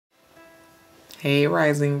Hey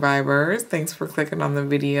Rising Vibers, thanks for clicking on the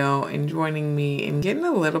video and joining me and getting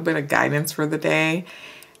a little bit of guidance for the day.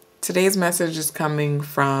 Today's message is coming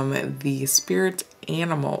from the Spirit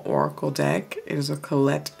Animal Oracle deck. It is a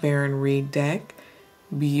Colette Baron Reed deck.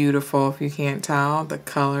 Beautiful if you can't tell. The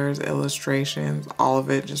colors, illustrations, all of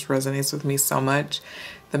it just resonates with me so much.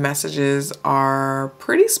 The messages are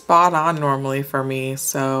pretty spot on normally for me,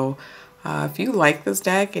 so if you like this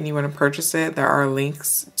deck and you want to purchase it, there are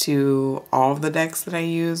links to all of the decks that I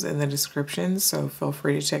use in the description, so feel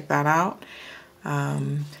free to check that out.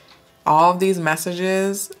 All of these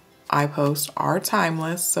messages I post are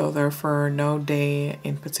timeless, so they're for no day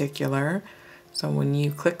in particular. So when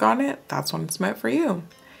you click on it, that's when it's meant for you.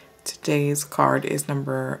 Today's card is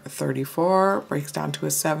number 34, breaks down to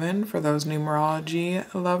a 7 for those numerology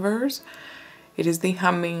lovers. It is the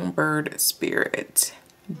Hummingbird Spirit.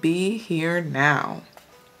 Be here now.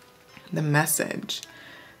 The message.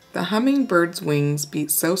 The hummingbird's wings beat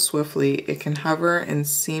so swiftly it can hover in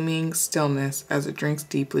seeming stillness as it drinks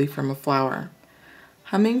deeply from a flower.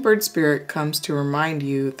 Hummingbird spirit comes to remind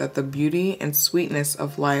you that the beauty and sweetness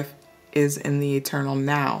of life is in the eternal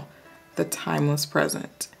now, the timeless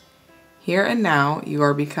present. Here and now, you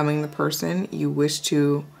are becoming the person you wish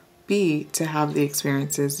to be to have the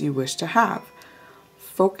experiences you wish to have.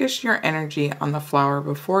 Focus your energy on the flower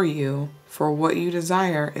before you, for what you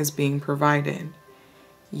desire is being provided.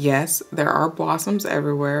 Yes, there are blossoms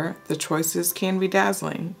everywhere. The choices can be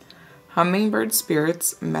dazzling. Hummingbird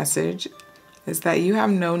Spirit's message is that you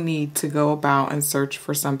have no need to go about and search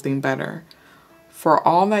for something better, for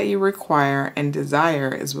all that you require and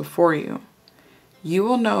desire is before you. You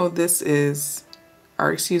will know this as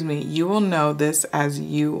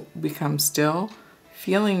you become still,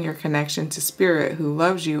 feeling your connection to Spirit who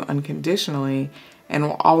loves you unconditionally and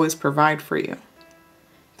will always provide for you.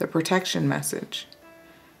 The protection message.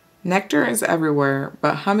 Nectar is everywhere,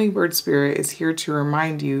 but Hummingbird Spirit is here to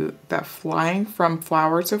remind you that flying from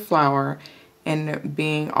flower to flower and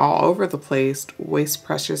being all over the place wastes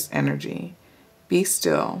precious energy. Be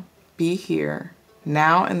still, be here,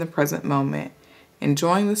 now in the present moment,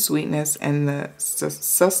 enjoying the sweetness and the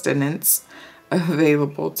sustenance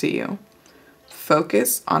available to you.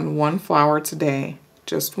 Focus on one flower today,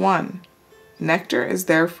 just one. Nectar is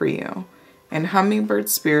there for you, and Hummingbird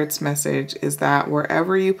Spirit's message is that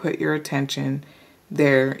wherever you put your attention,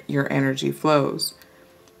 there your energy flows.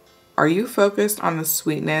 Are you focused on the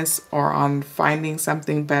sweetness or on finding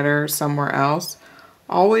something better somewhere else?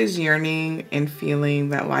 Always yearning and feeling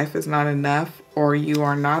that life is not enough or you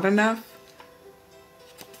are not enough?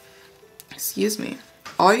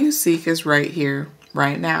 All you seek is right here,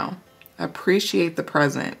 right now. Appreciate the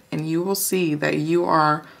present, and you will see that you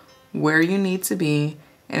are where you need to be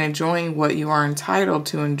and enjoying what you are entitled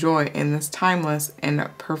to enjoy in this timeless and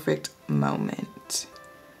perfect moment.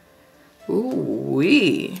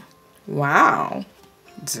 Ooh-wee. Wow.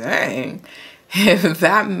 Dang. If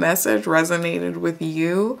that message resonated with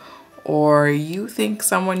you or you think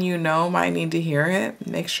someone you know might need to hear it,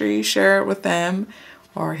 make sure you share it with them.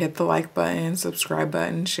 Or hit the like button, subscribe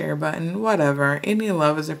button, share button, whatever. Any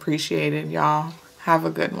love is appreciated, y'all. Have a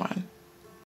good one.